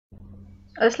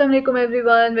Assalamu alaikum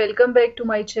everyone, welcome back to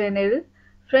my channel.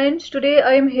 Friends, today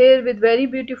I am here with very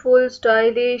beautiful,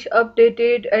 stylish,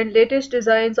 updated and latest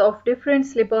designs of different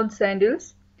slip-on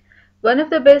sandals. One of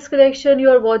the best collection you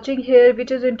are watching here, which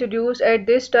is introduced at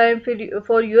this time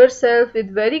for yourself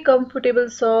with very comfortable,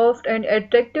 soft and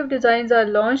attractive designs are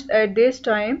launched at this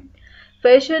time.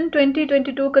 Fashion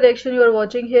 2022 collection you are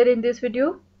watching here in this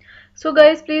video. So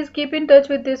guys, please keep in touch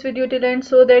with this video till end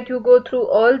so that you go through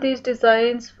all these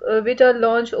designs which are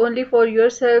launched only for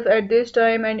yourself at this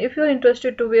time, and if you're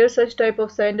interested to wear such type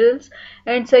of sandals,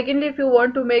 and secondly if you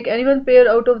want to make anyone pair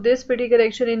out of this pretty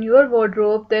collection in your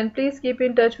wardrobe, then please keep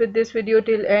in touch with this video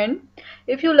till end.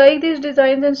 If you like these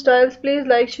designs and styles, please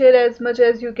like, share as much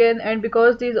as you can, and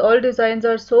because these all designs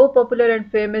are so popular and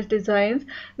famous designs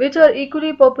which are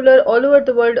equally popular all over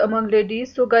the world among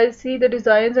ladies, so guys, see, the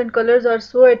designs and colors are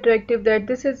so attractive that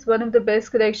this is one of the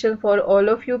best collection for all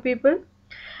of you people.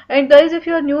 And guys, if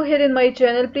you are new here in my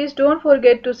channel, please don't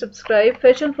forget to subscribe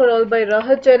Fashion for All by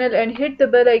Rahat channel and hit the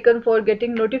bell icon for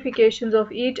getting notifications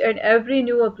of each and every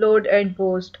new upload and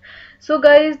post. So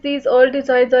guys, these all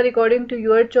designs are according to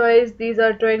your choice. These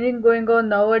are trending going on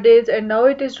nowadays, and now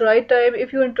it is right time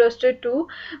if you're interested to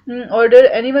order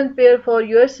any one pair for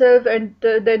yourself, and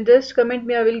then just comment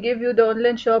me. I will give you the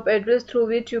online shop address through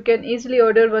which you can easily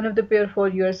order one of the pair for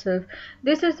yourself.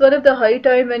 This is one of the high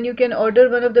time when you can order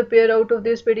one of the pair out of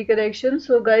this pretty collection.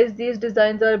 So guys, these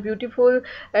designs are beautiful,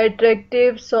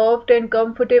 attractive, soft and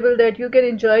comfortable that you can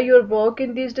enjoy your walk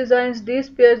in these designs. These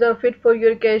pairs are fit for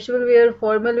your casual wear,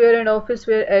 formal wear and office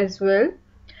wear as well.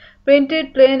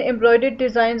 Printed, plain, embroidered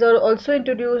designs are also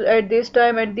introduced at this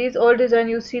time, and these all design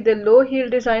you see the low heel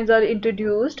designs are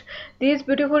introduced. These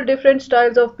beautiful different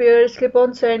styles of pairs,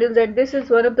 slip-on sandals, and this is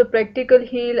one of the practical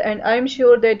heel, and I'm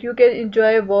sure that you can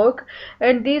enjoy walk,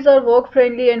 and these are walk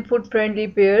friendly and foot friendly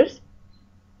pairs.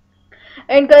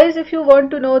 And guys, if you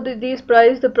want to know the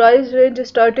price range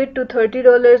started to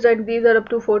 $30 and these are up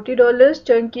to $40.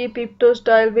 Chunky, peep-toe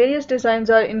style, various designs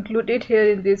are included here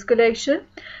in this collection.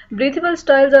 Breathable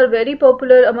styles are very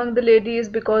popular among the ladies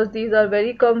because these are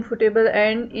very comfortable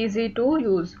and easy to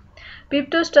use.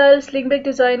 Peep-toe style slingback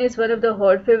design is one of the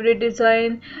hot favorite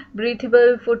design.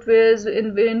 Breathable footwears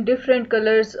in different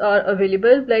colors are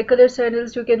available. Black color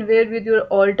sandals you can wear with your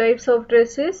all types of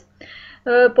dresses.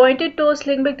 Pointed toe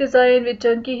slingback design with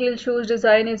chunky heel shoes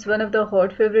design is one of the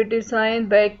hot favorite design.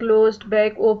 Back closed,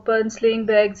 back open, sling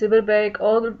back, zipper back,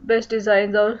 all best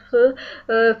designs of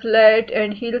flat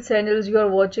and heel sandals you are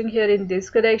watching here in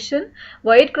this collection.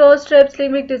 White cross strap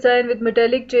slingback design with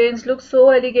metallic chains looks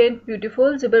so elegant,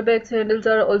 beautiful. Zipper back sandals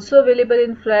are also available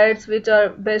in flats which are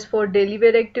best for daily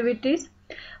wear activities.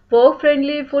 Walk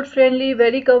friendly, foot friendly,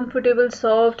 very comfortable,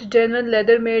 soft, genuine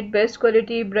leather made, best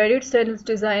quality branded sandals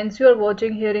designs you are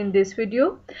watching here in this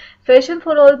video. Fashion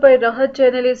for All by Rahat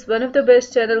channel is one of the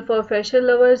best channel for fashion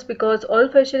lovers because all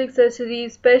fashion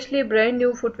accessories, especially brand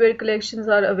new footwear collections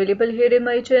are available here in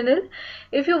my channel.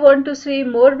 If you want to see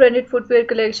more branded footwear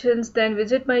collections, then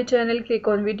visit my channel, click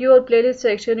on video or playlist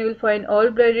section. You will find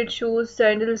all branded shoes,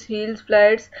 sandals, heels,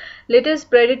 flats, latest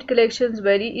branded collections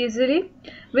very easily.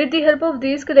 With the help of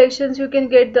these collections, you can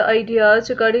get the ideas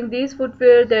regarding these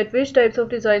footwear, that which types of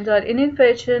designs are in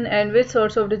fashion and which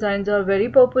sorts of designs are very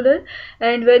popular.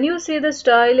 And when you see the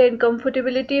style and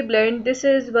comfortability blend, this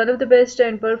is one of the best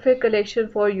and perfect collection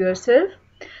for yourself.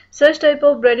 Such type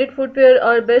of branded footwear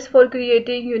are best for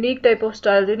creating unique type of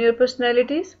styles in your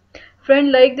personalities.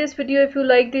 Friend, like this video if you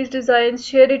like these designs,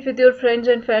 share it with your friends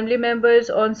and family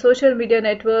members on social media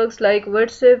networks like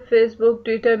WhatsApp, Facebook,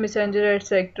 Twitter, Messenger,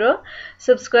 etc.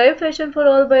 Subscribe Fashion for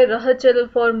All by Rahat channel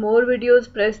for more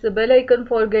videos. Press the bell icon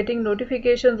for getting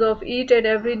notifications of each and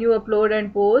every new upload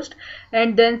and post,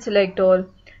 and then select all.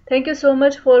 Thank you so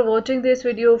much for watching this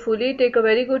video fully. Take a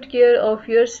very good care of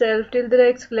yourself till the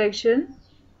next collection.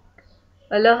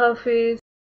 Allah Hafiz.